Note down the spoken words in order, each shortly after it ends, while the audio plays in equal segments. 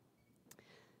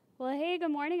Well, hey, good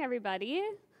morning, everybody.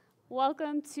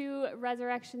 Welcome to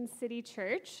Resurrection City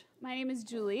Church. My name is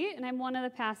Julie, and I'm one of the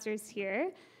pastors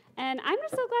here. And I'm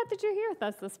just so glad that you're here with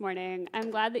us this morning. I'm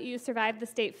glad that you survived the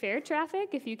state fair traffic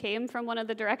if you came from one of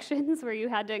the directions where you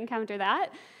had to encounter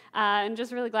that. And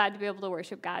just really glad to be able to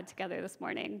worship God together this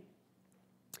morning.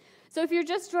 So if you're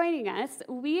just joining us,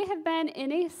 we have been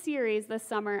in a series this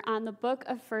summer on the book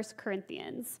of 1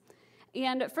 Corinthians.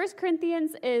 And 1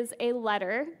 Corinthians is a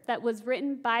letter that was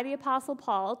written by the Apostle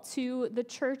Paul to the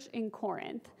church in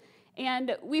Corinth.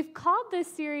 And we've called this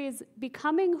series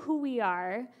Becoming Who We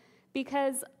Are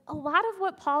because a lot of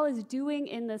what Paul is doing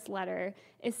in this letter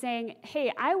is saying,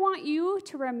 hey, I want you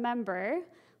to remember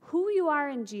who you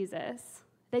are in Jesus,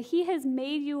 that he has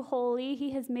made you holy,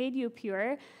 he has made you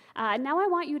pure. Now I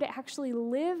want you to actually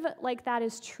live like that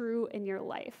is true in your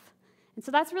life. And so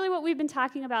that's really what we've been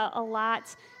talking about a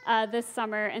lot this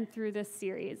summer and through this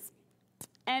series.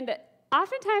 And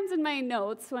oftentimes in my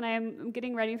notes when I'm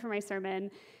getting ready for my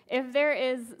sermon, if there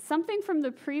is something from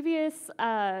the previous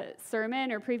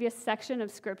sermon or previous section of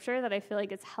Scripture that I feel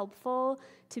like it's helpful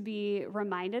to be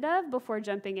reminded of before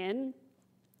jumping in,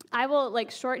 I will,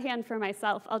 shorthand for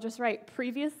myself, I'll just write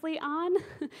previously on,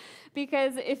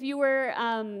 because if you were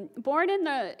born in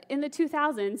the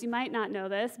 2000s, you might not know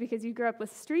this because you grew up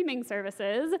with streaming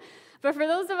services, but for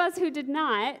those of us who did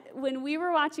not, when we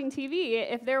were watching TV,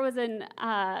 if there was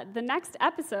the next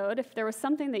episode, if there was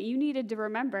something that you needed to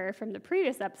remember from the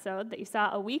previous episode that you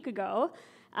saw a week ago,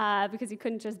 because you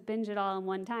couldn't just binge it all in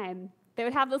one time, they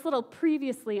would have this little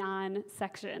previously on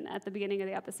section at the beginning of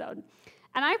the episode.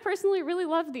 And I personally really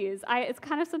love these. It's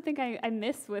kind of something I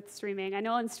miss with streaming. I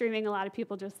know in streaming, a lot of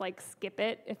people just skip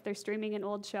it if they're streaming an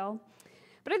old show.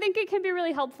 But I think it can be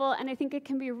really helpful, and I think it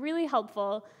can be really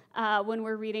helpful when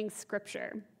we're reading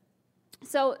Scripture.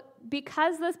 So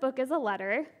because this book is a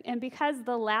letter, and because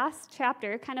the last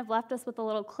chapter kind of left us with a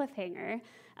little cliffhanger,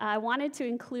 I wanted to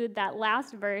include that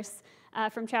last verse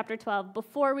from chapter 12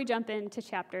 before we jump into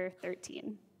chapter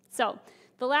 13. So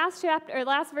the last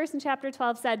verse in chapter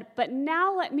 12 said, "But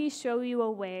now let me show you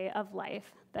a way of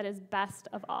life that is best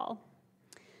of all."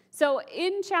 So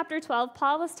in chapter 12,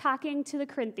 Paul was talking to the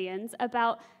Corinthians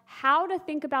about how to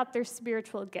think about their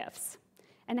spiritual gifts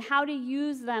and how to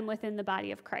use them within the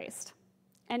body of Christ.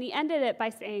 And he ended it by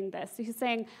saying this. He's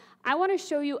saying, I want to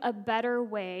show you a better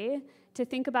way to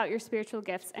think about your spiritual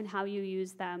gifts and how you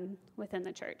use them within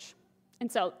the church.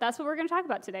 And so that's what we're going to talk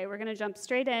about today. We're going to jump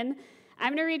straight in.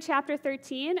 I'm going to read chapter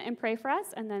 13 and pray for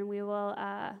us, and then we will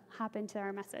hop into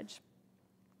our message.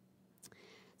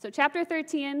 So chapter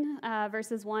 13,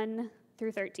 verses 1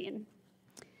 through 13.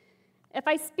 If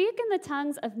I speak in the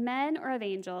tongues of men or of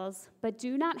angels, but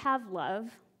do not have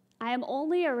love, I am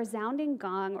only a resounding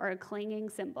gong or a clanging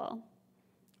cymbal.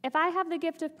 If I have the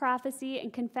gift of prophecy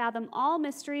and can fathom all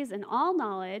mysteries and all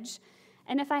knowledge,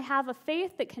 and if I have a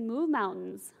faith that can move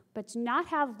mountains, but do not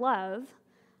have love,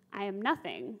 I am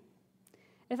nothing.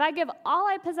 If I give all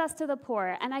I possess to the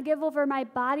poor, and I give over my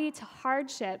body to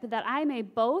hardship, that I may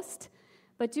boast,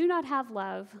 but do not have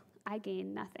love, I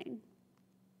gain nothing.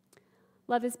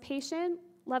 Love is patient,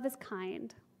 love is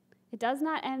kind. It does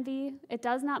not envy, it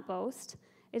does not boast,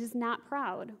 it is not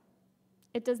proud.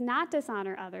 It does not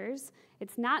dishonor others,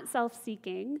 it's not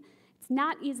self-seeking, it's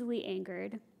not easily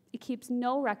angered, it keeps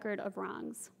no record of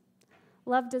wrongs.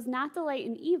 Love does not delight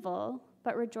in evil,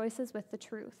 but rejoices with the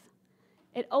truth.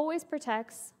 It always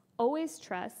protects, always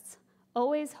trusts,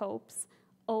 always hopes,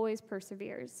 always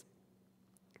perseveres.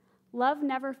 Love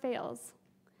never fails,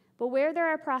 but where there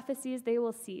are prophecies, they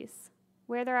will cease.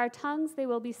 Where there are tongues, they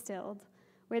will be stilled.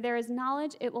 Where there is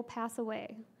knowledge, it will pass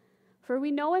away. For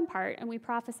we know in part, and we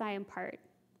prophesy in part.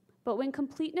 But when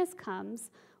completeness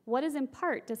comes, what is in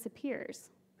part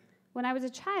disappears. When I was a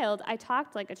child, I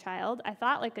talked like a child, I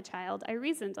thought like a child, I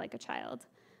reasoned like a child.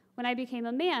 When I became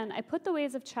a man, I put the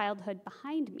ways of childhood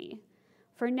behind me.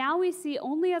 For now we see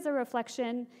only as a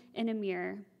reflection in a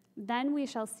mirror. Then we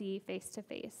shall see face to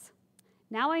face.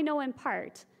 Now I know in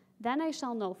part. Then I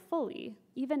shall know fully,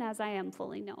 even as I am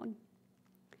fully known.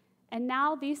 And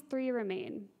now these three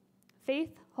remain: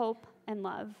 faith, hope, and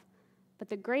love. But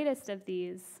the greatest of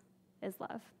these is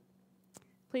love.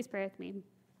 Please pray with me.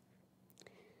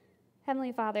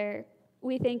 Heavenly Father,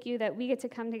 we thank you that we get to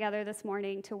come together this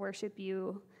morning to worship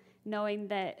you, knowing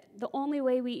that the only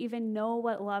way we even know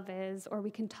what love is, or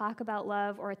we can talk about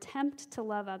love or attempt to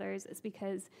love others, is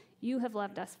because you have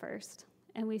loved us first.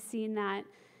 And we've seen that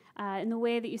in the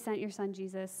way that you sent your son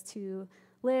Jesus to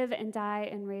live and die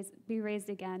and be raised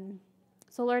again.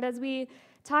 So Lord, as we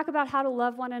talk about how to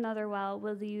love one another well,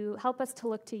 will you help us to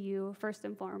look to you first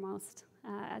and foremost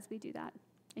as we do that?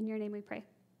 In your name we pray.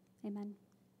 Amen.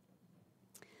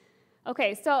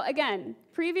 Okay, so again,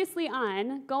 previously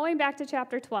on, going back to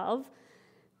chapter 12,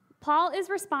 Paul is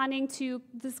responding to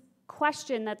this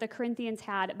question that the Corinthians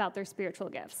had about their spiritual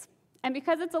gifts. And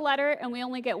because it's a letter and we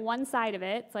only get one side of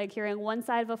it, it's like hearing one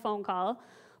side of a phone call,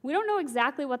 we don't know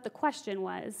exactly what the question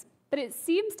was, but it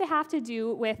seems to have to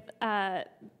do with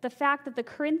the fact that the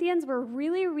Corinthians were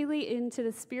really, really into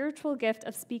the spiritual gift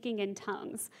of speaking in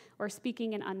tongues or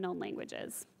speaking in unknown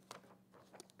languages.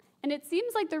 And it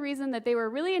seems like the reason that they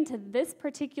were really into this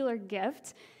particular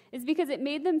gift is because it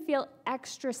made them feel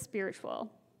extra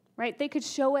spiritual, right? They could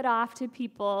show it off to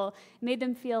people, it made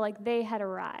them feel like they had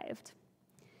arrived.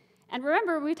 And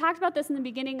remember, we talked about this in the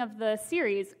beginning of the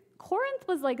series. Corinth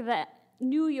was like the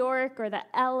New York or the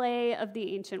LA of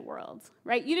the ancient world,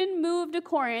 right? You didn't move to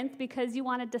Corinth because you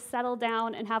wanted to settle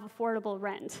down and have affordable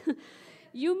rent.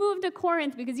 You moved to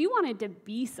Corinth because you wanted to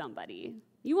be somebody.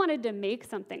 You wanted to make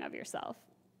something of yourself.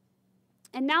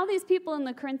 And now these people in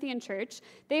the Corinthian church,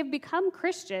 they've become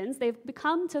Christians, they've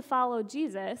become to follow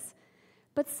Jesus,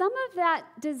 but some of that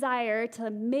desire to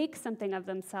make something of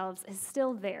themselves is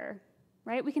still there,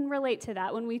 right? We can relate to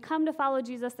that. When we come to follow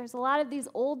Jesus, there's a lot of these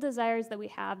old desires that we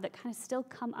have that kind of still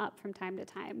come up from time to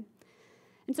time.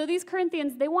 And so these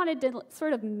Corinthians, they wanted to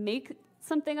sort of make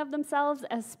something of themselves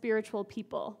as spiritual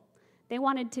people. They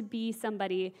wanted to be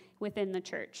somebody within the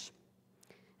church.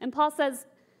 And Paul says,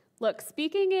 look,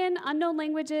 speaking in unknown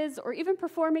languages or even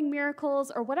performing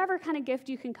miracles or whatever kind of gift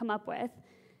you can come up with,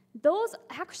 those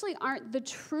actually aren't the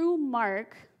true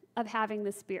mark of having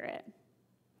the Spirit.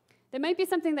 There might be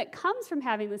something that comes from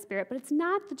having the Spirit, but it's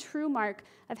not the true mark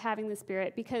of having the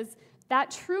Spirit because that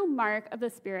true mark of the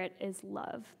Spirit is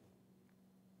love.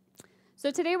 So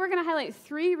today we're going to highlight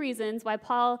 3 reasons why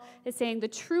Paul is saying the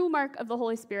true mark of the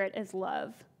Holy Spirit is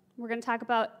love. We're going to talk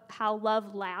about how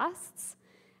love lasts,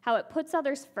 how it puts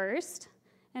others first,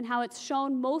 and how it's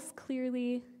shown most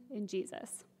clearly in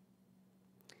Jesus.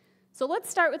 So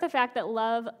let's start with the fact that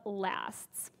love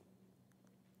lasts.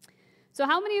 So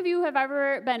how many of you have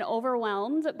ever been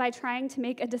overwhelmed by trying to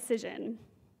make a decision?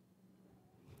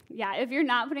 Yeah, if you're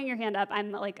not putting your hand up,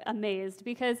 I'm like amazed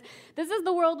because this is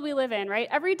the world we live in, right?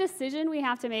 Every decision we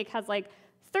have to make has like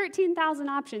 13,000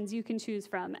 options you can choose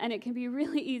from, and it can be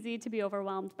really easy to be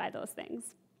overwhelmed by those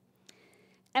things.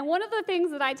 And one of the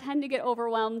things that I tend to get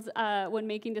overwhelmed when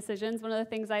making decisions, one of the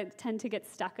things I tend to get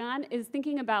stuck on is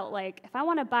thinking about, like, if I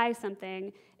want to buy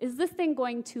something, is this thing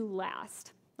going to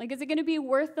last? Like, is it going to be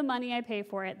worth the money I pay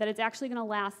for it, that it's actually going to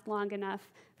last long enough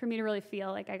for me to really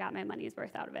feel like I got my money's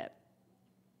worth out of it?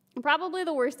 And probably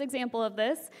the worst example of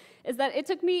this is that it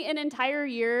took me an entire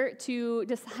year to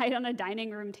decide on a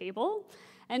dining room table.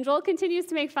 And Joel continues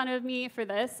to make fun of me for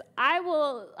this. I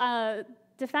will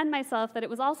defend myself that it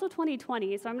was also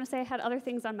 2020, so I'm going to say I had other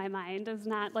things on my mind. It was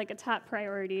not like a top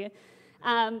priority.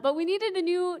 But we needed a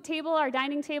new table. Our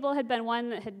dining table had been one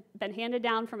that had been handed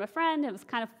down from a friend. It was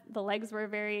kind of, the legs were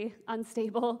very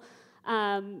unstable.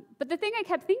 But the thing I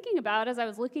kept thinking about as I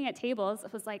was looking at tables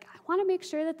was like, I want to make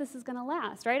sure that this is going to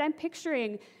last, right? I'm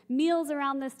picturing meals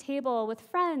around this table with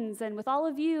friends and with all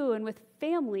of you and with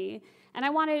family, and I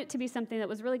wanted it to be something that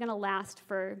was really going to last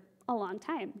for a long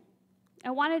time. I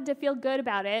wanted to feel good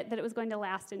about it, that it was going to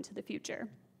last into the future.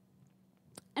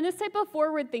 And this type of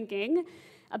forward thinking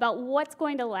about what's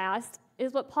going to last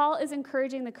is what Paul is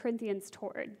encouraging the Corinthians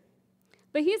toward.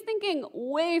 But he's thinking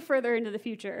way further into the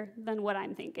future than what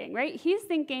I'm thinking, right? He's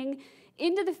thinking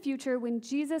into the future when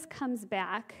Jesus comes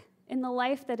back in the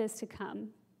life that is to come.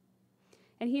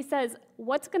 And he says,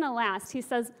 what's going to last? He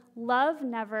says, love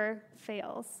never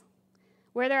fails.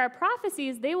 Where there are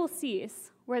prophecies, they will cease.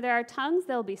 Where there are tongues,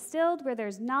 they'll be stilled. Where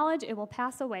there's knowledge, it will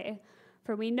pass away.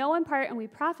 For we know in part and we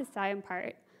prophesy in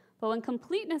part. But when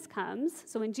completeness comes,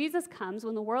 so when Jesus comes,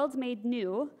 when the world's made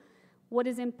new, what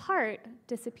is in part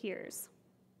disappears.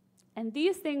 And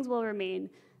these things will remain: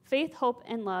 faith, hope,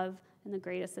 and love, and the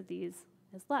greatest of these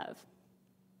is love.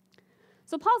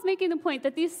 So Paul's making the point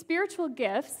that these spiritual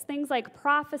gifts, things like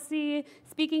prophecy,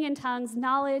 speaking in tongues,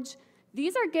 knowledge,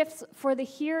 these are gifts for the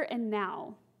here and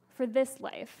now, for this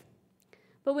life.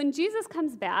 But when Jesus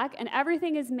comes back and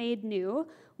everything is made new,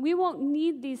 we won't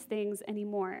need these things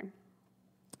anymore.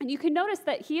 And you can notice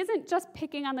that he isn't just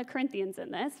picking on the Corinthians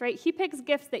in this, right? He picks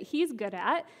gifts that he's good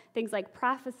at, things like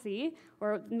prophecy,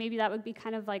 or maybe that would be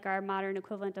kind of like our modern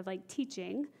equivalent of like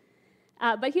teaching.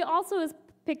 But he also is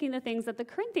picking the things that the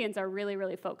Corinthians are really,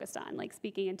 really focused on, like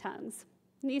speaking in tongues.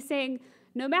 And he's saying,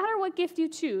 no matter what gift you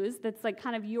choose, that's like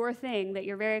kind of your thing that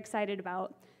you're very excited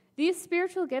about, these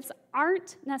spiritual gifts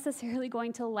aren't necessarily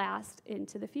going to last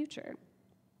into the future.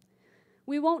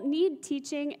 We won't need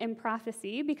teaching and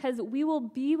prophecy because we will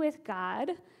be with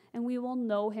God and we will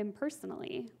know him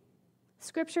personally.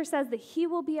 Scripture says that he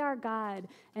will be our God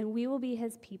and we will be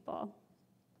his people.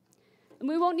 And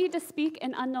we won't need to speak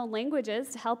in unknown languages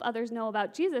to help others know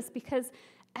about Jesus because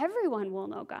everyone will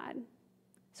know God.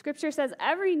 Scripture says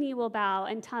every knee will bow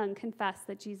and tongue confess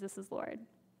that Jesus is Lord.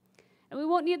 And we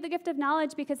won't need the gift of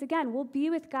knowledge because, again, we'll be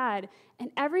with God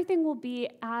and everything will be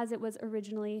as it was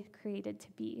originally created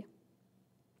to be.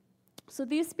 So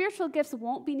these spiritual gifts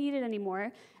won't be needed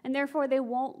anymore, and therefore they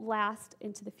won't last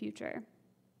into the future.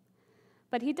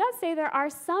 But he does say there are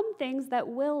some things that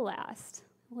will last.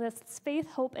 Lists faith,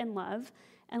 hope, and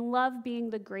love being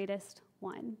the greatest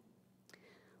one.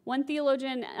 One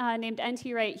theologian named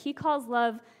N.T. Wright, he calls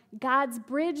love God's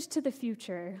bridge to the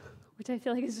future, which I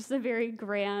feel like is just a very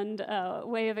grand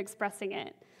way of expressing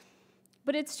it.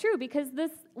 But it's true because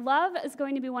this love is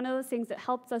going to be one of those things that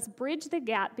helps us bridge the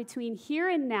gap between here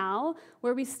and now,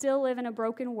 where we still live in a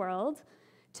broken world,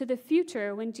 to the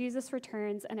future when Jesus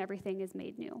returns and everything is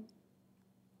made new.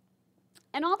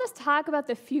 And all this talk about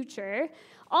the future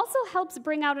also helps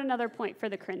bring out another point for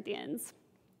the Corinthians.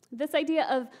 This idea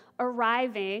of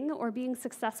arriving or being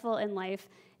successful in life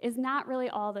is not really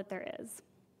all that there is.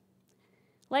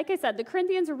 Like I said, the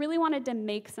Corinthians really wanted to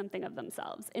make something of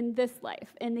themselves in this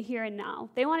life, in the here and now.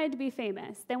 They wanted to be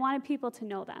famous. They wanted people to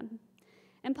know them.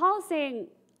 And Paul is saying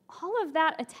all of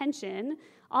that attention,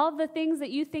 all of the things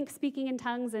that you think speaking in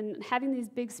tongues and having these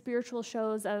big spiritual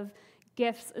shows of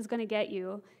gifts is going to get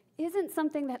you, isn't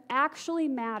something that actually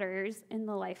matters in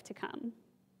the life to come.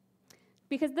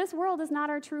 Because this world is not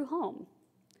our true home.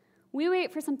 We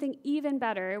wait for something even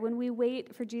better when we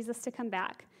wait for Jesus to come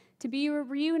back, to be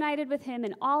reunited with him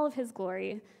in all of his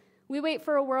glory. We wait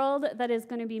for a world that is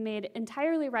going to be made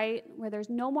entirely right, where there's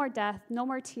no more death, no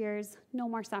more tears, no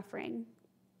more suffering.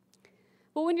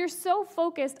 But when you're so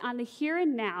focused on the here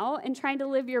and now and trying to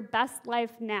live your best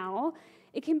life now,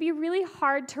 it can be really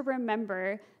hard to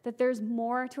remember that there's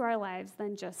more to our lives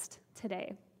than just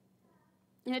today.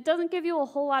 And it doesn't give you a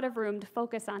whole lot of room to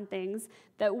focus on things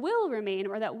that will remain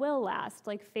or that will last,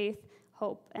 like faith,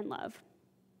 hope, and love.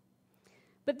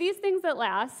 But these things that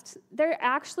last, they're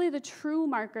actually the true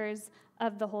markers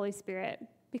of the Holy Spirit,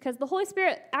 because the Holy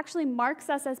Spirit actually marks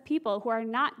us as people who are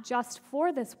not just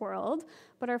for this world,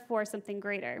 but are for something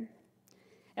greater.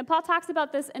 And Paul talks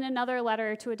about this in another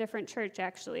letter to a different church,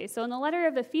 actually. So in the letter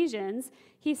of Ephesians,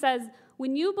 he says,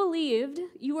 "When you believed,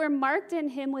 you were marked in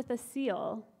him with a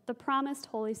seal, the promised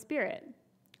Holy Spirit,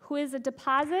 who is a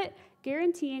deposit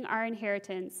guaranteeing our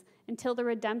inheritance until the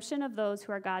redemption of those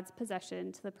who are God's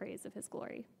possession to the praise of his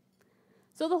glory."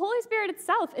 So the Holy Spirit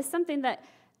itself is something that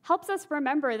helps us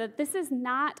remember that this is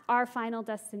not our final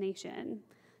destination,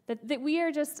 that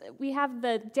we have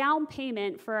the down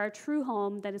payment for our true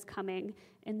home that is coming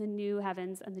in the new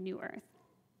heavens and the new earth.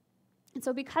 And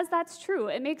so because that's true,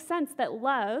 it makes sense that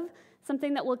love,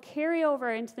 something that will carry over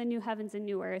into the new heavens and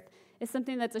new earth, is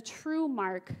something that's a true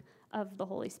mark of the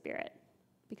Holy Spirit,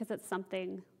 because it's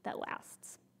something that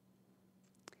lasts.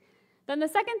 Then the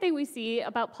second thing we see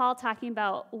about Paul talking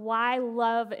about why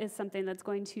love is something that's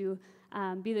going to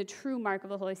be the true mark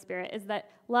of the Holy Spirit is that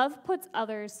love puts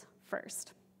others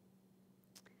first.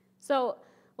 So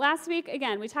last week,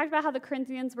 again, we talked about how the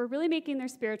Corinthians were really making their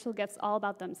spiritual gifts all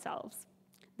about themselves.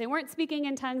 They weren't speaking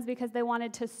in tongues because they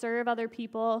wanted to serve other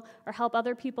people or help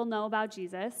other people know about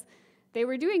Jesus. They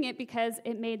were doing it because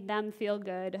it made them feel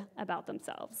good about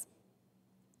themselves.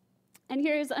 And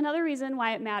here's another reason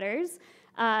why it matters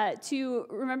to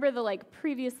remember the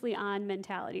previously on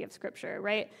mentality of Scripture,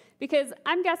 right? Because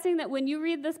I'm guessing that when you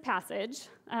read this passage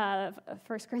of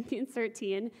 1 Corinthians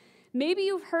 13, maybe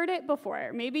you've heard it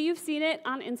before. Maybe you've seen it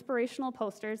on inspirational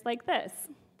posters like this.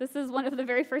 This is one of the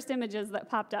very first images that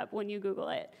popped up when you Google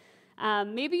it.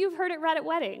 Maybe you've heard it read at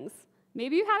weddings.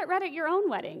 Maybe you had it read at your own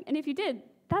wedding. And if you did,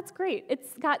 that's great.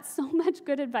 It's got so much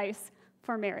good advice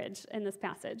for marriage in this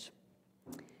passage.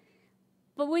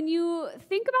 But when you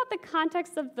think about the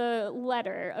context of the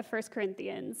letter of 1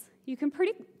 Corinthians, you can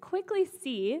pretty quickly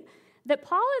see that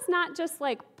Paul is not just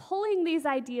pulling these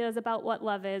ideas about what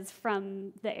love is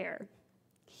from the air.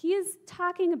 He is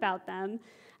talking about them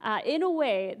in a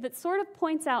way that sort of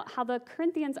points out how the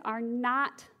Corinthians are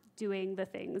not doing the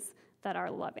things that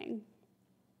are loving.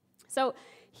 So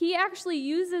he actually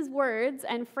uses words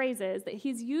and phrases that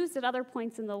he's used at other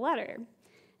points in the letter.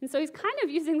 And so he's kind of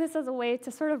using this as a way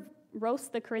to sort of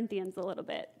roast the Corinthians a little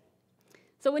bit.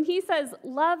 So when he says,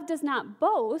 love does not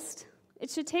boast, it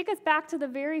should take us back to the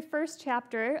very first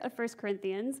chapter of 1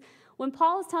 Corinthians, when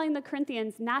Paul is telling the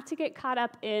Corinthians not to get caught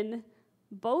up in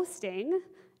boasting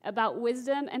about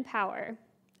wisdom and power.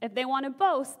 If they want to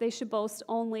boast, they should boast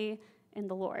only in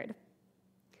the Lord.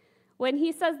 When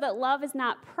he says that love is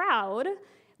not proud,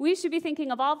 we should be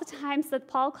thinking of all the times that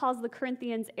Paul calls the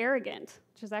Corinthians arrogant,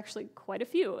 which is actually quite a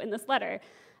few in this letter.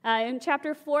 In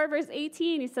chapter 4, verse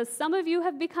 18, he says, some of you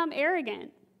have become arrogant.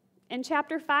 In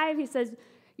chapter 5, he says,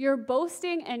 your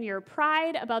boasting and your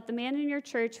pride about the man in your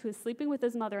church who is sleeping with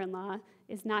his mother-in-law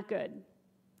is not good.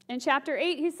 In chapter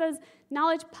 8, he says,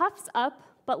 knowledge puffs up,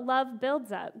 but love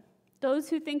builds up. Those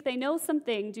who think they know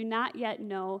something do not yet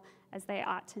know as they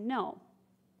ought to know.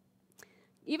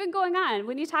 Even going on,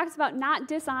 when he talks about not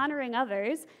dishonoring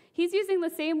others, he's using the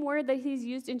same word that he's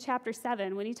used in chapter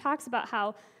 7 when he talks about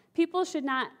how people should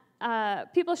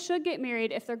get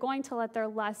married if they're going to let their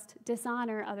lust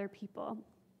dishonor other people.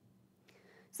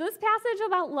 So this passage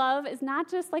about love is not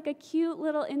just like a cute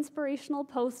little inspirational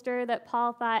poster that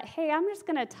Paul thought, hey, I'm just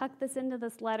going to tuck this into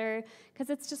this letter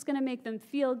because it's just going to make them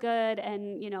feel good,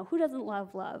 and, who doesn't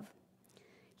love love?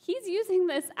 He's using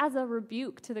this as a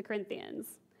rebuke to the Corinthians.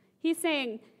 He's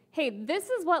saying, hey,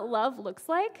 this is what love looks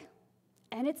like,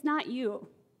 and it's not you,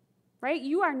 right?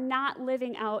 You are not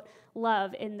living out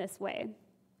love in this way.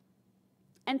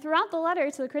 And throughout the letter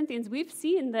to the Corinthians, we've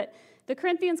seen that the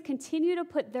Corinthians continue to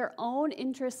put their own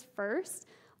interests first,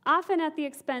 often at the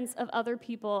expense of other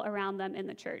people around them in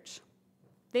the church.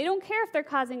 They don't care if they're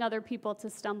causing other people to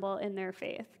stumble in their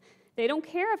faith. They don't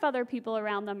care if other people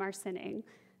around them are sinning.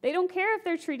 They don't care if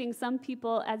they're treating some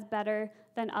people as better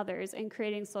than others and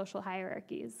creating social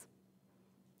hierarchies.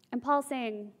 And Paul's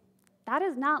saying, that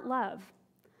is not love,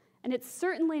 and it's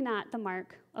certainly not the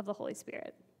mark of the Holy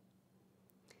Spirit.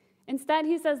 Instead,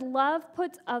 he says, love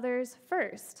puts others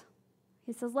first.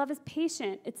 He says, love is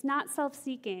patient. It's not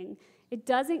self-seeking. It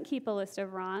doesn't keep a list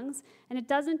of wrongs, and it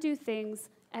doesn't do things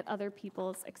at other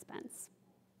people's expense.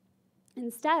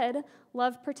 Instead,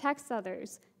 love protects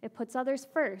others. It puts others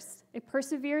first. It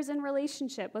perseveres in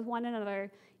relationship with one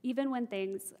another, even when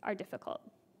things are difficult.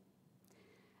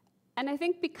 And I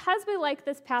think because we like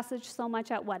this passage so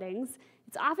much at weddings,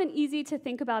 it's often easy to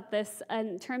think about this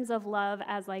in terms of love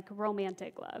as like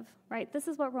romantic love, right? This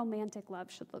is what romantic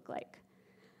love should look like.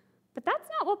 But that's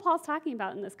not what Paul's talking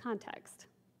about in this context.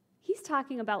 He's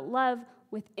talking about love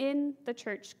within the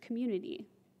church community.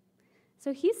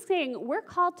 So he's saying we're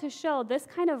called to show this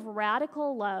kind of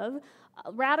radical love,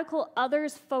 radical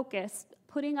others-focused,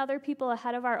 putting other people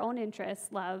ahead of our own interests,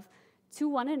 love, to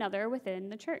one another within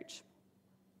the church.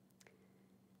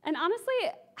 And honestly,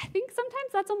 I think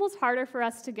sometimes that's almost harder for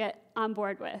us to get on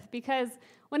board with, because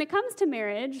when it comes to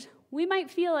marriage, we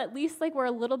might feel at least like we're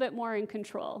a little bit more in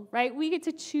control, right? We get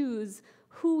to choose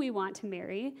who we want to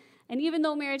marry. And even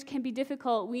though marriage can be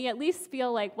difficult, we at least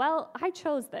feel like, well, I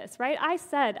chose this, right? I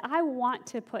said, I want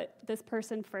to put this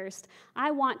person first.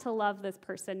 I want to love this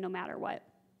person no matter what.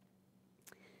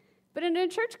 But in a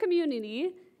church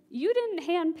community, you didn't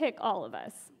handpick all of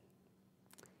us.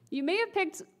 You may have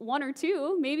picked one or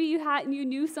two. Maybe you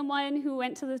knew someone who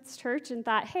went to this church and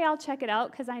thought, hey, I'll check it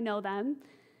out because I know them.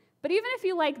 But even if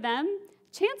you like them,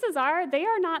 chances are they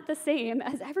are not the same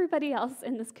as everybody else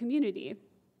in this community.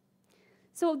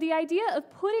 So the idea of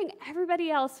putting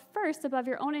everybody else first above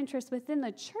your own interests within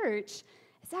the church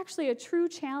is actually a true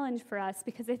challenge for us,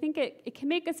 because I think it can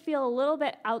make us feel a little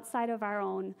bit outside of our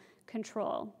own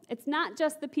control. It's not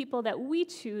just the people that we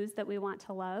choose that we want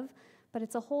to love, but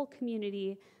it's a whole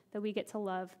community that we get to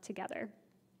love together.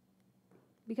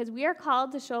 Because we are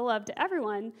called to show love to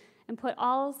everyone and put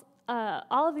all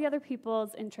of the other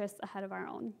people's interests ahead of our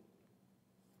own.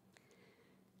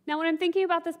 Now, when I'm thinking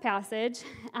about this passage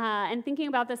and thinking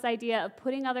about this idea of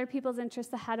putting other people's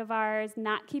interests ahead of ours,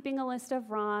 not keeping a list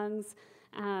of wrongs,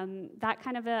 that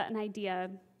kind of an idea,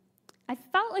 I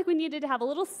felt like we needed to have a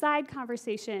little side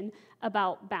conversation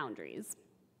about boundaries.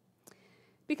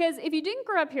 Because if you didn't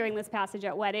grow up hearing this passage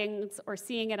at weddings or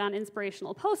seeing it on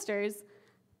inspirational posters,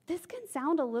 this can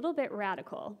sound a little bit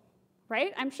radical,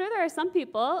 right? I'm sure there are some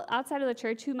people outside of the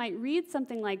church who might read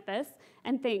something like this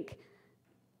and think,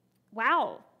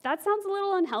 wow, that sounds a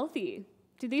little unhealthy.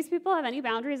 Do these people have any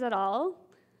boundaries at all?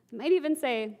 They might even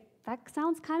say, that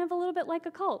sounds kind of a little bit like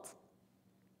a cult.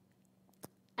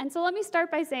 And so let me start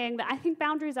by saying that I think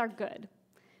boundaries are good,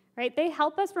 right? They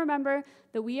help us remember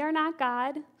that we are not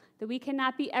God, that we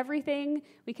cannot be everything,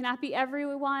 we cannot be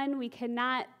everyone, we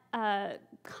cannot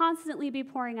constantly be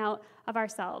pouring out of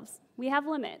ourselves. We have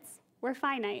limits. We're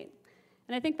finite.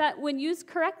 And I think that when used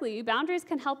correctly, boundaries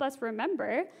can help us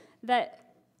remember that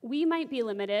we might be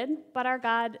limited, but our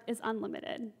God is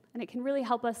unlimited, and it can really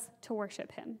help us to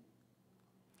worship him.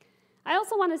 I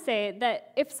also want to say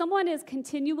that if someone is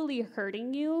continually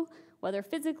hurting you, whether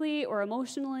physically or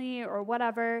emotionally or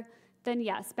whatever, then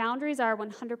yes, boundaries are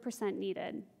 100%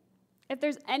 needed. If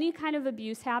there's any kind of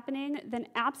abuse happening, then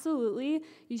absolutely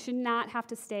you should not have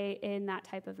to stay in that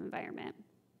type of environment.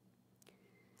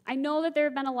 I know that there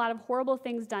have been a lot of horrible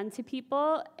things done to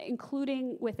people,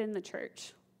 including within the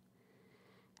church.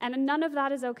 And none of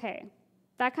that is okay.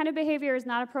 That kind of behavior is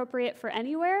not appropriate for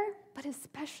anywhere, but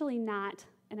especially not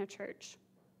in a church.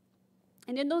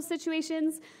 And in those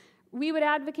situations, we would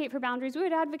advocate for boundaries. We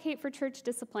would advocate for church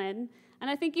discipline. And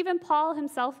I think even Paul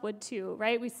himself would too,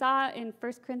 right? We saw in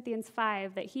 1 Corinthians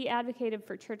 5 that he advocated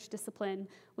for church discipline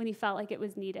when he felt like it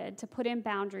was needed to put in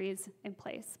boundaries in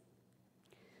place.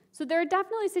 So there are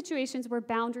definitely situations where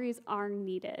boundaries are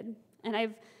needed. And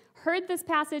I've heard this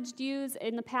passage used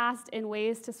in the past in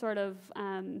ways to sort of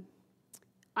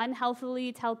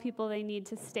unhealthily tell people they need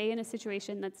to stay in a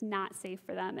situation that's not safe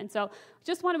for them. And so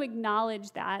just want to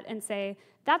acknowledge that and say,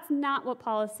 that's not what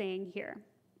Paul is saying here.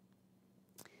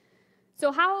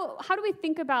 So how do we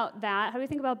think about that? How do we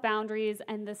think about boundaries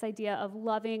and this idea of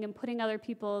loving and putting other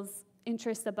people's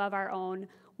interests above our own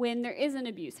when there is an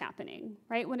abuse happening,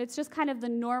 right? When it's just kind of the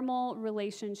normal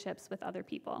relationships with other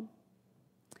people.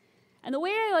 And the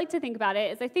way I like to think about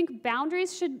it is I think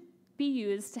boundaries should be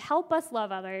used to help us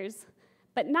love others,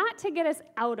 but not to get us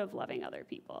out of loving other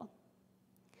people.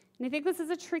 And I think this is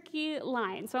a tricky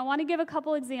line. So I want to give a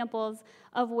couple examples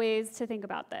of ways to think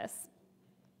about this.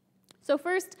 So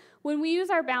first, when we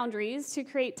use our boundaries to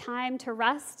create time to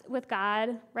rest with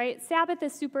God, right? Sabbath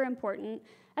is super important.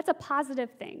 That's a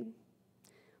positive thing.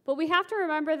 But we have to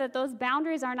remember that those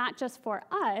boundaries are not just for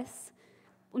us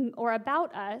or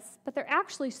about us, but they're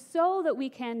actually so that we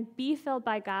can be filled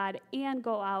by God and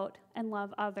go out and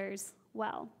love others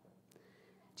well.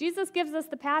 Jesus gives us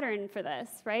the pattern for this,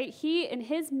 right? He, in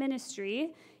his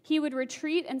ministry, he would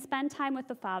retreat and spend time with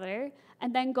the Father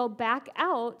and then go back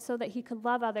out so that he could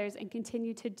love others and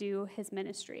continue to do his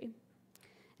ministry.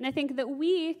 And I think that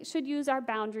we should use our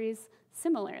boundaries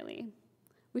similarly.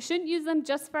 We shouldn't use them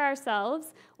just for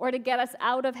ourselves or to get us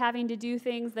out of having to do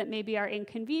things that maybe are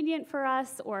inconvenient for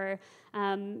us or,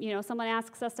 someone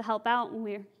asks us to help out and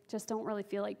we just don't really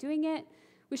feel like doing it.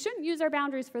 We shouldn't use our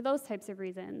boundaries for those types of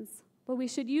reasons, but we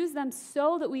should use them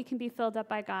so that we can be filled up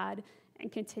by God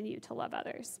and continue to love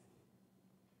others.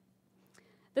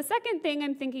 The second thing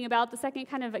I'm thinking about, the second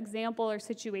kind of example or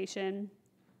situation,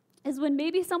 is when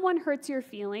maybe someone hurts your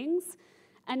feelings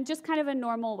and just kind of a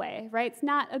normal way, right? It's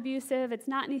not abusive. It's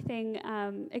not anything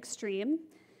extreme.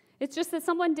 It's just that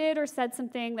someone did or said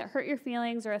something that hurt your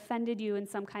feelings or offended you in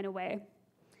some kind of way.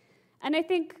 And I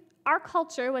think our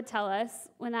culture would tell us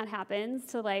when that happens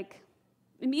to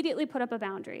immediately put up a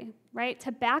boundary, right?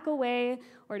 To back away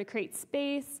or to create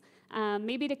space,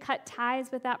 maybe to cut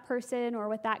ties with that person or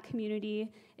with that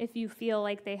community if you feel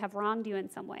like they have wronged you in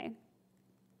some way.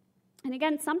 And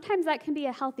again, sometimes that can be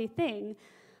a healthy thing.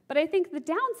 But I think the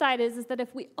downside is that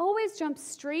if we always jump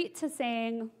straight to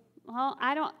saying, well,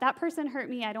 that person hurt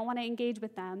me, I don't want to engage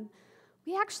with them,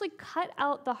 we actually cut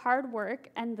out the hard work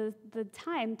and the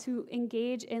time to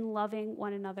engage in loving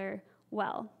one another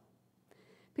well.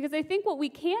 Because I think what we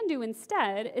can do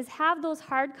instead is have those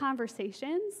hard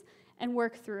conversations and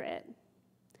work through it.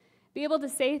 Be able to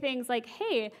say things like,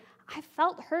 hey, I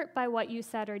felt hurt by what you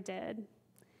said or did.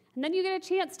 And then you get a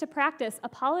chance to practice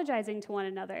apologizing to one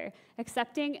another,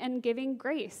 accepting and giving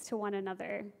grace to one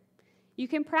another. You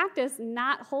can practice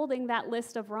not holding that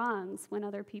list of wrongs when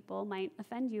other people might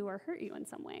offend you or hurt you in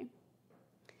some way.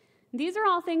 These are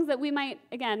all things that we might,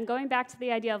 again, going back to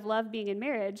the idea of love being in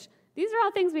marriage, these are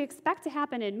all things we expect to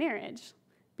happen in marriage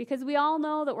because we all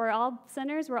know that we're all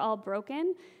sinners, we're all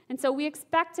broken, and so we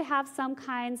expect to have some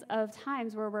kinds of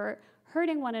times where we're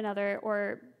hurting one another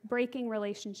or breaking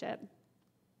relationship.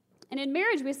 And in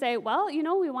marriage, we say, well,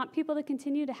 we want people to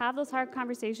continue to have those hard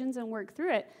conversations and work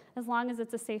through it as long as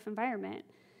it's a safe environment.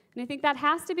 And I think that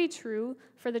has to be true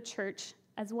for the church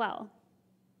as well.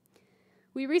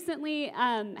 We recently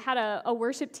had a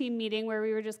worship team meeting where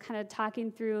we were just kind of talking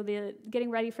through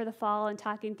getting ready for the fall and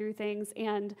talking through things.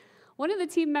 And one of the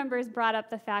team members brought up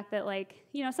the fact that,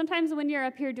 sometimes when you're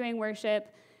up here doing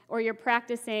worship or you're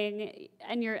practicing,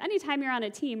 and anytime you're on a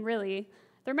team, really,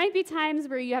 there might be times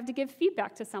where you have to give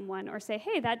feedback to someone or say,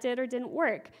 hey, that did or didn't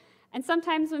work. And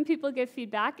sometimes when people give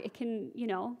feedback, it can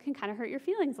kind of hurt your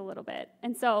feelings a little bit.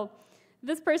 And so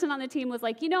this person on the team was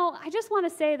like, I just want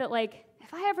to say that,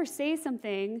 if I ever say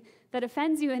something that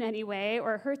offends you in any way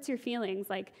or hurts your feelings,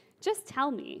 just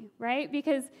tell me, right?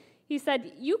 Because he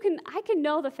said, I can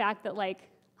know the fact that,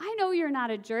 I know you're not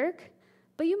a jerk,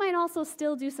 but you might also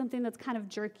still do something that's kind of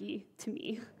jerky to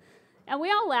me. And we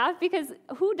all laugh because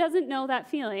who doesn't know that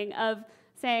feeling of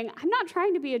saying, I'm not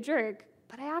trying to be a jerk,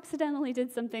 but I accidentally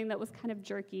did something that was kind of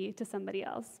jerky to somebody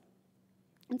else.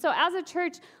 And so as a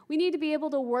church, we need to be able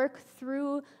to work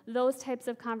through those types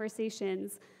of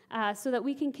conversations so that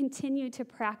we can continue to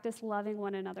practice loving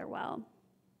one another well.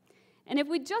 And if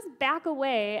we just back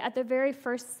away at the very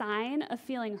first sign of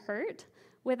feeling hurt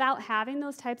without having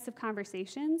those types of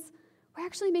conversations, we're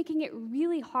actually making it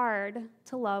really hard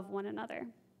to love one another.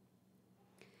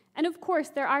 And of course,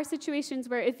 there are situations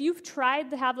where if you've tried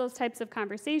to have those types of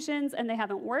conversations and they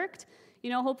haven't worked,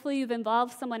 hopefully you've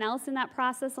involved someone else in that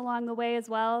process along the way as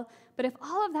well. But if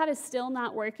all of that is still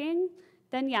not working,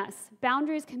 then yes,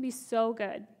 boundaries can be so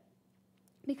good.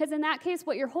 Because in that case,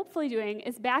 what you're hopefully doing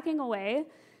is backing away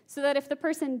so that if the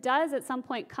person does at some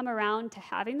point come around to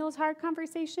having those hard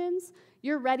conversations,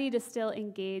 you're ready to still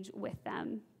engage with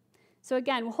them. So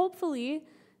again, hopefully,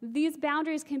 these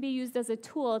boundaries can be used as a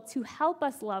tool to help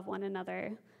us love one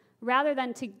another rather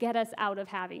than to get us out of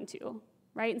having to,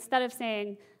 right? Instead of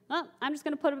saying, well, I'm just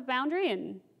going to put up a boundary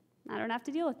and I don't have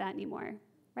to deal with that anymore,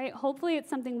 right? Hopefully it's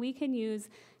something we can use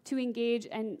to engage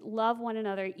and love one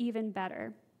another even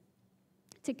better,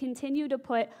 to continue to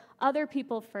put other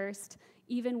people first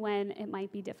even when it might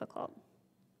be difficult.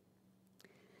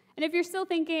 And if you're still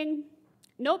thinking,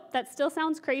 nope, that still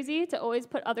sounds crazy to always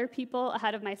put other people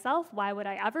ahead of myself. Why would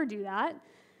I ever do that?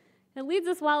 It leads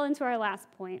us well into our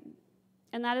last point,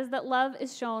 and that is that love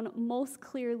is shown most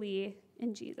clearly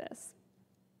in Jesus.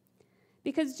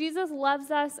 Because Jesus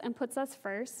loves us and puts us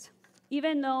first,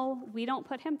 even though we don't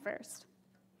put him first.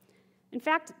 In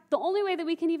fact, the only way that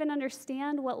we can even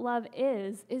understand what love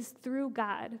is through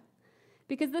God.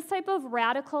 Because this type of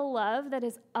radical love that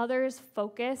is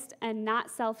others-focused and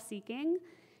not self-seeking,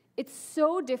 it's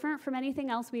so different from anything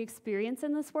else we experience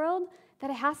in this world that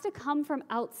it has to come from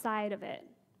outside of it.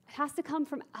 It has to come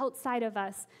from outside of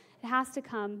us. It has to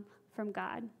come from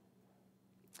God.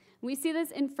 We see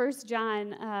this in 1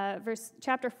 John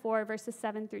chapter 4, verses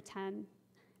 7 through 10.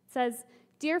 It says,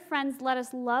 "Dear friends, let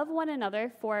us love one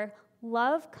another, for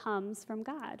love comes from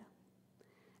God.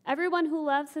 Everyone who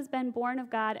loves has been born of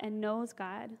God and knows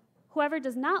God. Whoever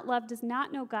does not love does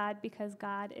not know God, because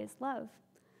God is love.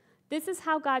 This is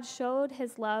how God showed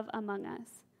his love among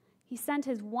us. He sent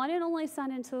his one and only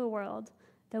Son into the world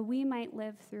that we might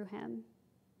live through him."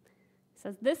 He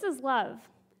says, this is love,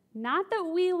 not that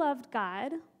we loved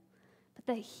God, but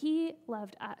that he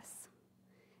loved us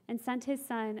and sent his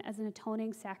Son as an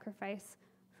atoning sacrifice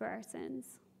for our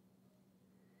sins.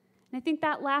 And I think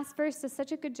that last verse does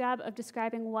such a good job of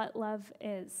describing what love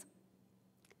is.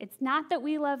 It's not that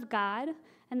we loved God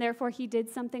and therefore he did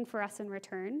something for us in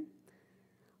return.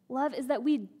 Love is that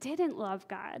we didn't love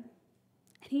God,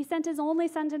 and he sent his only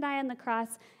Son to die on the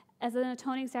cross as an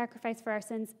atoning sacrifice for our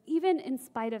sins, even in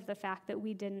spite of the fact that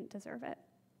we didn't deserve it.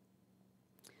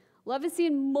 Love is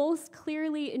seen most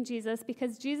clearly in Jesus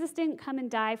because Jesus didn't come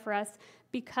and die for us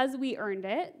because we earned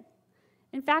it.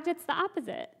 In fact, it's the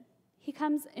opposite. He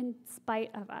comes in spite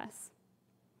of us.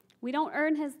 We don't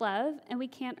earn his love, and we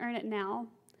can't earn it now.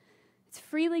 It's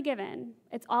freely given.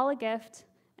 It's all a gift,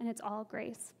 and it's all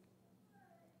grace.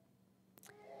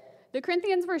 The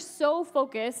Corinthians were so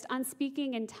focused on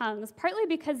speaking in tongues, partly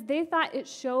because they thought it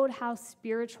showed how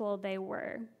spiritual they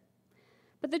were.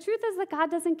 But the truth is that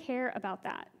God doesn't care about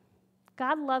that.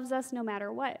 God loves us no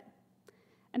matter what.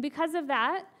 And because of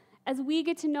that, as we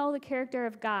get to know the character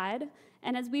of God,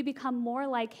 and as we become more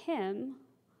like him,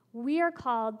 we are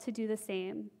called to do the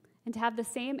same and to have the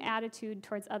same attitude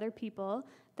towards other people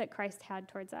that Christ had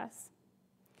towards us.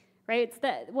 Right? It's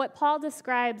what Paul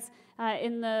describes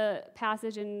in the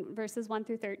passage in verses 1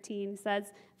 through 13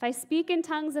 says, "If I speak in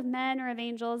tongues of men or of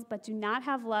angels, but do not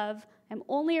have love, I'm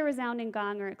only a resounding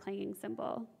gong or a clanging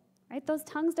cymbal." Right? Those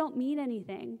tongues don't mean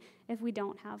anything if we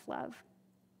don't have love.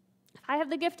 If I have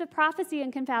the gift of prophecy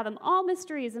and can fathom all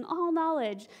mysteries and all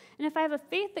knowledge, and if I have a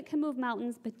faith that can move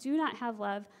mountains but do not have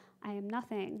love, I am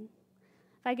nothing.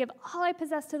 If I give all I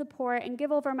possess to the poor and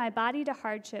give over my body to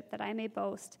hardship that I may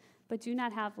boast, but do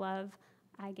not have love,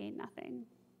 I gain nothing.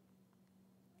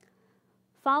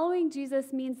 Following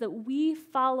Jesus means that we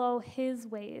follow his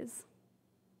ways.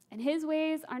 And his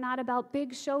ways are not about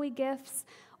big showy gifts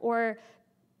or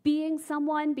being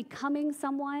someone, becoming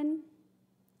someone.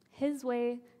 His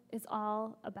way is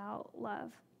all about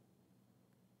love.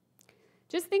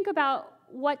 Just think about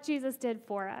what Jesus did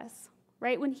for us,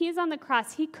 right? When he's on the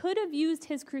cross, he could have used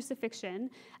his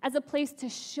crucifixion as a place to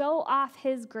show off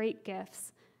his great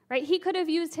gifts, right? He could have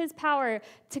used his power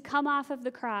to come off of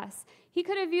the cross. He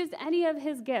could have used any of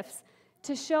his gifts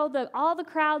to show all the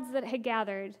crowds that had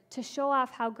gathered, to show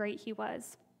off how great he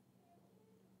was.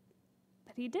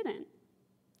 But he didn't.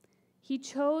 He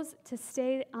chose to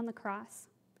stay on the cross,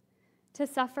 to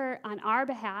suffer on our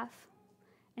behalf,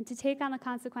 and to take on the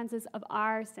consequences of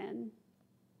our sin.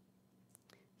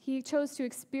 He chose to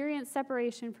experience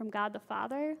separation from God the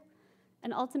Father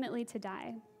and ultimately to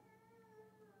die.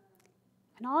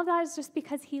 And all of that is just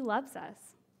because he loves us.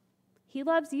 He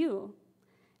loves you.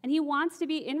 And he wants to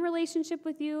be in relationship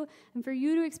with you and for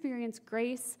you to experience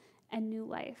grace and new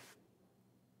life.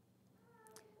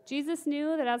 Jesus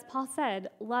knew that, as Paul said,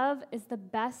 love is the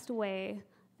best way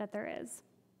that there is.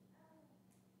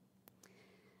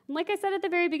 And like I said at the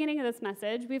very beginning of this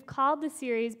message, we've called the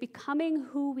series Becoming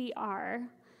Who We Are,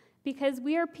 because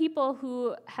we are people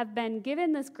who have been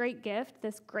given this great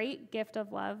gift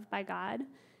of love by God,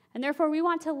 and therefore we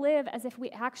want to live as if we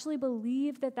actually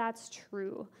believe that that's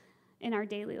true in our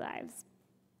daily lives.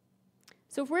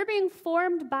 So if we're being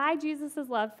formed by Jesus'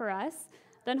 love for us,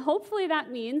 then hopefully that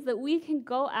means that we can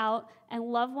go out and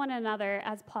love one another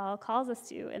as Paul calls us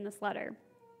to in this letter.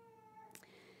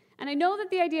 And I know that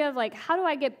the idea of how do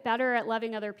I get better at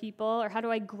loving other people, or how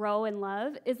do I grow in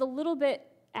love, is a little bit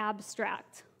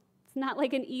abstract. It's not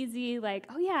like an easy,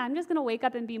 oh yeah, I'm just going to wake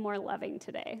up and be more loving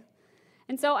today.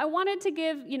 And so I wanted to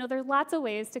give, there's lots of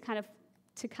ways to kind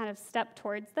of step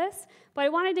towards this, but I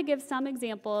wanted to give some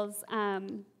examples,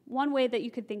 one way that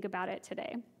you could think about it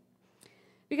today.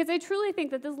 Because I truly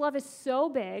think that this love is so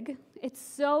big, it's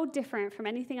so different from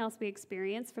anything else we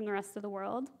experience from the rest of the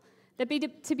world, that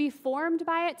to be formed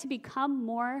by it, to become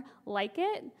more like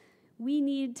it, we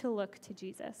need to look to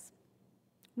Jesus.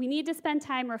 We need to spend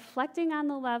time reflecting on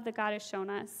the love that God has shown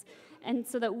us, and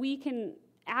so that we can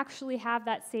actually have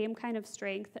that same kind of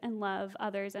strength and love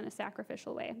others in a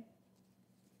sacrificial way.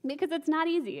 Because it's not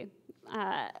easy.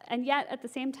 And yet, at the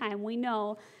same time, we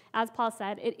know, as Paul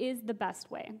said, it is the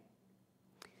best way.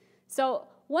 So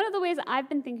one of the ways I've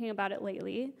been thinking about it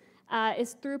lately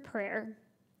is through prayer.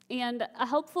 And a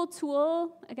helpful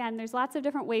tool, again, there's lots of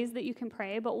different ways that you can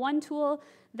pray, but one tool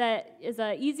that is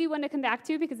an easy one to come back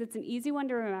to because it's an easy one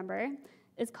to remember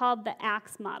is called the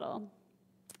ACTS model.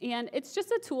 And it's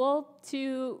just a tool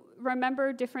to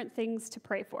remember different things to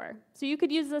pray for. So you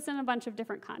could use this in a bunch of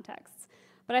different contexts.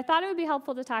 But I thought it would be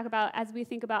helpful to talk about as we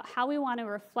think about how we want to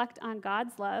reflect on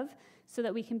God's love so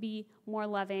that we can be more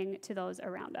loving to those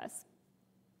around us.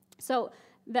 So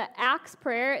the ACTS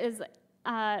prayer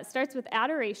starts with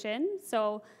adoration,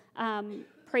 so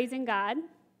praising God,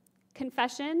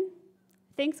 confession,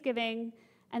 thanksgiving,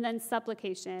 and then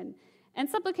supplication. And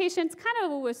supplication is kind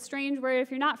of a strange word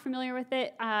if you're not familiar with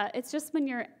it. It's just when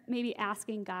you're maybe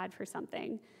asking God for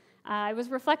something. I was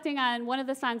reflecting on one of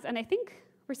the songs, and I think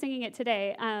we're singing it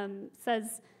today,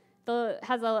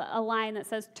 has a line that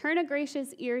says, "Turn a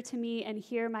gracious ear to me and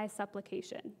hear my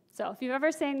supplication." So if you've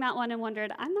ever sang that one and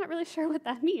wondered, I'm not really sure what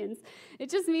that means. It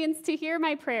just means to hear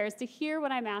my prayers, to hear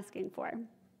what I'm asking for.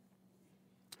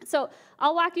 So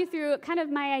I'll walk you through kind of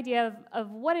my idea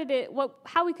of what it is,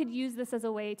 how we could use this as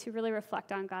a way to really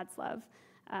reflect on God's love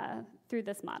through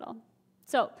this model.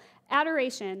 So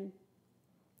adoration.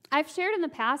 I've shared in the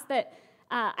past that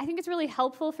I think it's really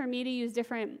helpful for me to use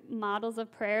different models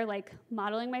of prayer, like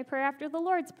modeling my prayer after the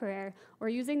Lord's Prayer, or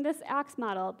using this ACTS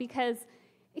model, because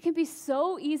it can be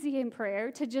so easy in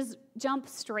prayer to just jump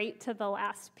straight to the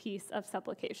last piece of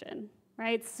supplication,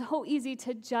 right? It's so easy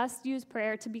to just use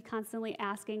prayer to be constantly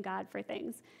asking God for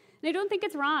things. And I don't think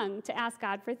it's wrong to ask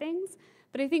God for things,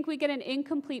 but I think we get an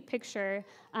incomplete picture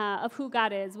of who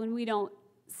God is when we don't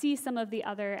see some of the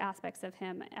other aspects of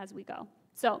him as we go.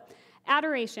 So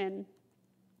adoration.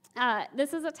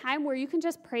 This is a time where you can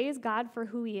just praise God for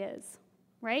who he is,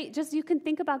 right? Just you can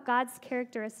think about God's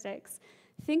characteristics.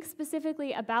 Think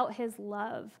specifically about his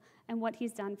love and what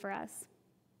he's done for us.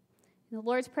 And the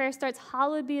Lord's Prayer starts,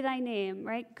 "Hallowed be thy name,"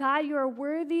 right? God, you are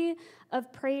worthy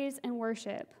of praise and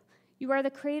worship. You are the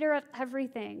creator of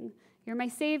everything. You're my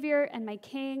Savior and my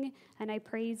King, and I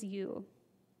praise you.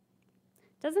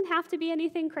 It doesn't have to be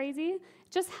anything crazy. It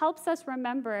just helps us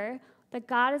remember that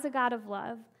God is a God of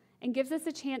love and gives us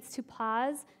a chance to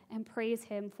pause and praise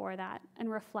him for that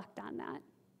and reflect on that.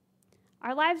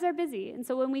 Our lives are busy, and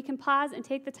so when we can pause and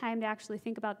take the time to actually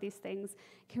think about these things,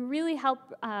 it can really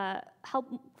help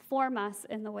form us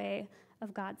in the way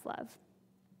of God's love.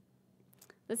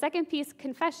 The second piece,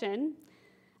 confession.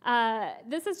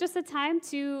 This is just a time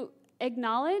to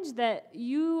acknowledge that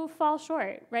you fall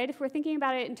short, right? If we're thinking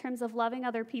about it in terms of loving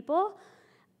other people,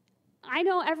 I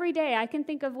know every day I can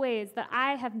think of ways that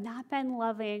I have not been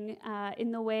loving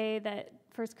in the way that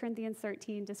 1 Corinthians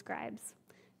 13 describes.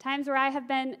 Times where I have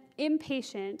been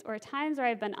impatient, or times where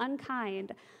I've been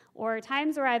unkind, or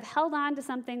times where I've held on to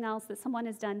something else that someone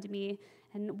has done to me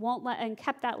and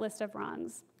kept that list of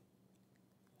wrongs.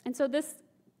 And so this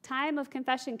time of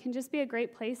confession can just be a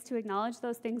great place to acknowledge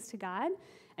those things to God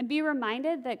and be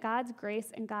reminded that God's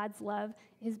grace and God's love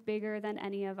is bigger than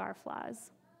any of our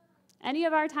flaws. Any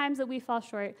of our times that we fall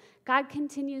short, God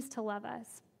continues to love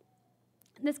us.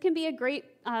 This can be a great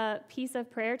piece of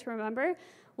prayer to remember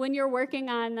when you're working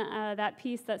on that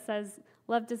piece that says,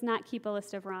 love does not keep a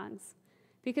list of wrongs.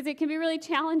 Because it can be really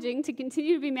challenging to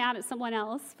continue to be mad at someone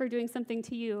else for doing something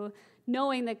to you,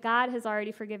 knowing that God has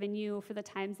already forgiven you for the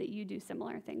times that you do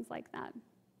similar things like that.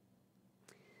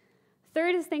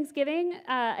 Third is Thanksgiving.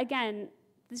 Again,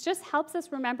 this just helps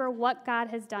us remember what God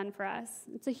has done for us.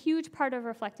 It's a huge part of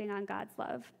reflecting on God's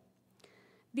love.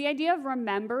 The idea of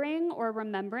remembering or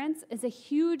remembrance is a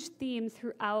huge theme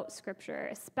throughout Scripture,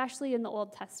 especially in the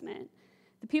Old Testament.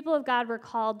 The people of God were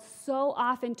called so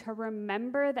often to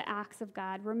remember the acts of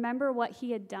God, remember what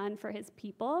he had done for his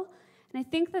people. And I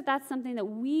think that that's something that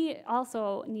we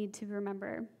also need to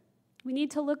remember. We need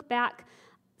to look back.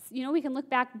 We can look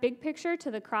back big picture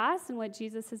to the cross and what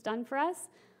Jesus has done for us.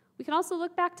 We can also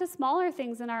look back to smaller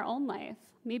things in our own life.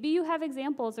 Maybe you have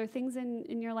examples or things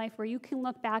in your life where you can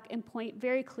look back and point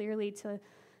very clearly to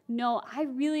know, I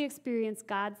really experienced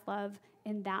God's love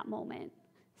in that moment,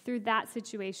 through that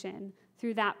situation,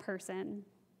 through that person.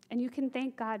 And you can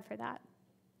thank God for that.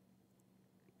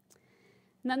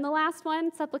 And then the last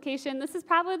one, supplication. This is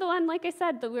probably the one, like I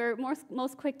said, that we're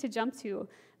most quick to jump to.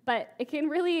 But it can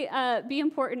really be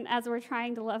important as we're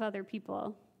trying to love other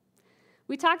people.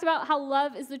 We talked about how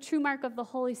love is the true mark of the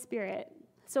Holy Spirit.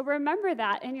 So remember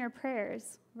that in your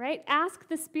prayers, right? Ask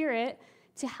the Spirit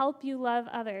to help you love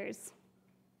others.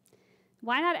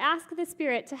 Why not ask the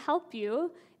Spirit to help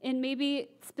you in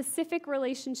maybe specific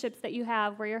relationships that you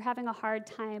have where you're having a hard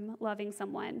time loving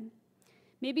someone?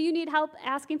 Maybe you need help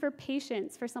asking for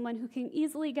patience for someone who can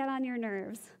easily get on your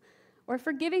nerves, or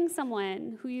forgiving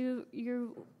someone who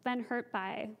you've been hurt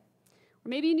by. Or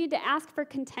maybe you need to ask for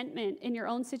contentment in your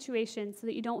own situation so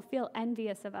that you don't feel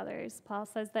envious of others. Paul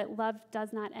says that love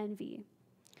does not envy.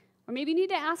 Or maybe you need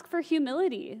to ask for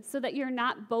humility so that you're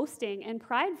not boasting and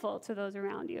prideful to those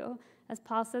around you. As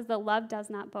Paul says that love does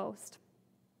not boast.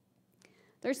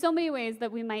 There's so many ways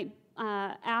that we might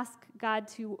ask God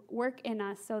to work in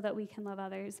us so that we can love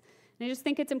others. And I just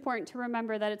think it's important to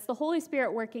remember that it's the Holy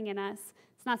Spirit working in us.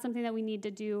 It's not something that we need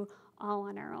to do all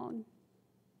on our own.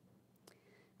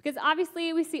 Because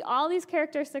obviously we see all these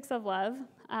characteristics of love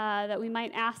that we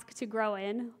might ask to grow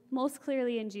in, most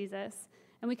clearly in Jesus.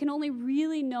 And we can only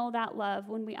really know that love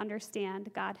when we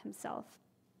understand God himself.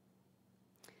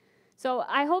 So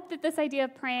I hope that this idea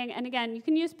of praying, and again, you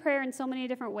can use prayer in so many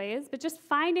different ways, but just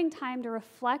finding time to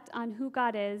reflect on who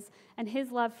God is and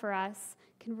his love for us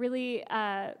can really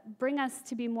bring us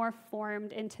to be more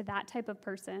formed into that type of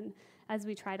person as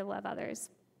we try to love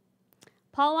others.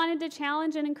 Paul wanted to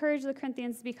challenge and encourage the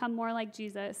Corinthians to become more like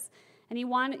Jesus, and he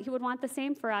would want the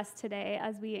same for us today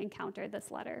as we encounter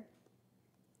this letter.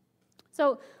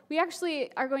 So we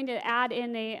actually are going to add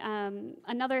in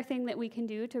another thing that we can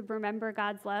do to remember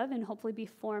God's love and hopefully be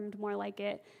formed more like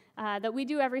it that we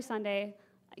do every Sunday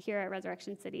here at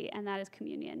Resurrection City, and that is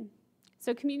communion.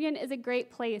 So communion is a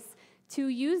great place to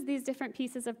use these different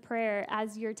pieces of prayer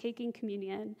as you're taking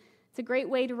communion. It's a great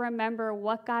way to remember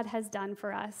what God has done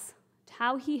for us,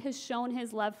 how he has shown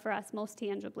his love for us most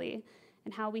tangibly,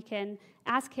 and how we can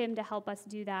ask him to help us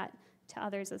do that to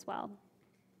others as well.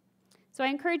 So I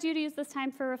encourage you to use this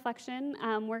time for reflection.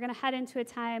 We're going to head into a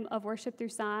time of worship through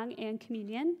song and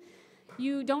communion.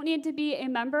 You don't need to be a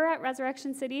member at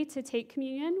Resurrection City to take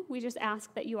communion. We just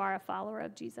ask that you are a follower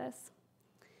of Jesus.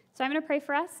 So I'm going to pray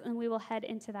for us, and we will head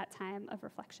into that time of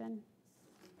reflection.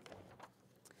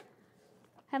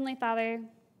 Heavenly Father,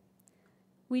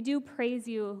 we do praise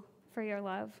you for your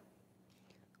love.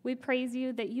 We praise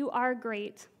you that you are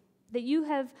great, that you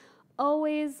have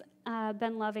always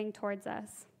been loving towards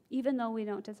us, even though we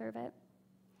don't deserve it.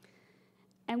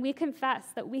 And we confess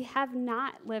that we have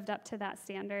not lived up to that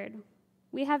standard.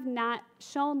 We have not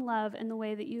shown love in the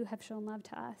way that you have shown love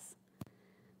to us.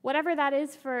 Whatever that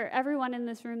is for everyone in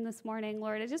this room this morning,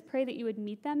 Lord, I just pray that you would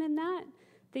meet them in that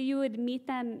you would meet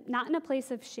them not in a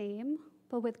place of shame,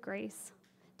 but with grace,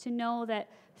 to know that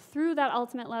through that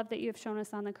ultimate love that you have shown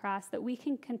us on the cross, that we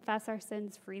can confess our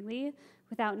sins freely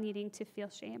without needing to feel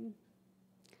shame.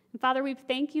 And Father, we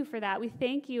thank you for that. We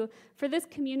thank you for this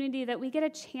community that we get a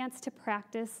chance to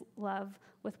practice love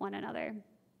with one another.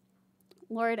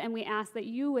 Lord, and we ask that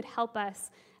you would help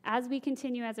us as we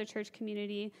continue as a church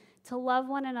community to love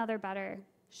one another better.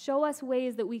 Show us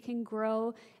ways that we can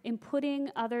grow in putting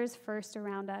others first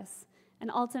around us, and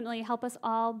ultimately help us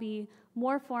all be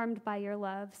more formed by your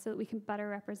love so that we can better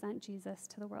represent Jesus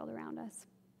to the world around us.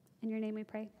 In your name we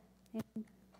pray. Amen.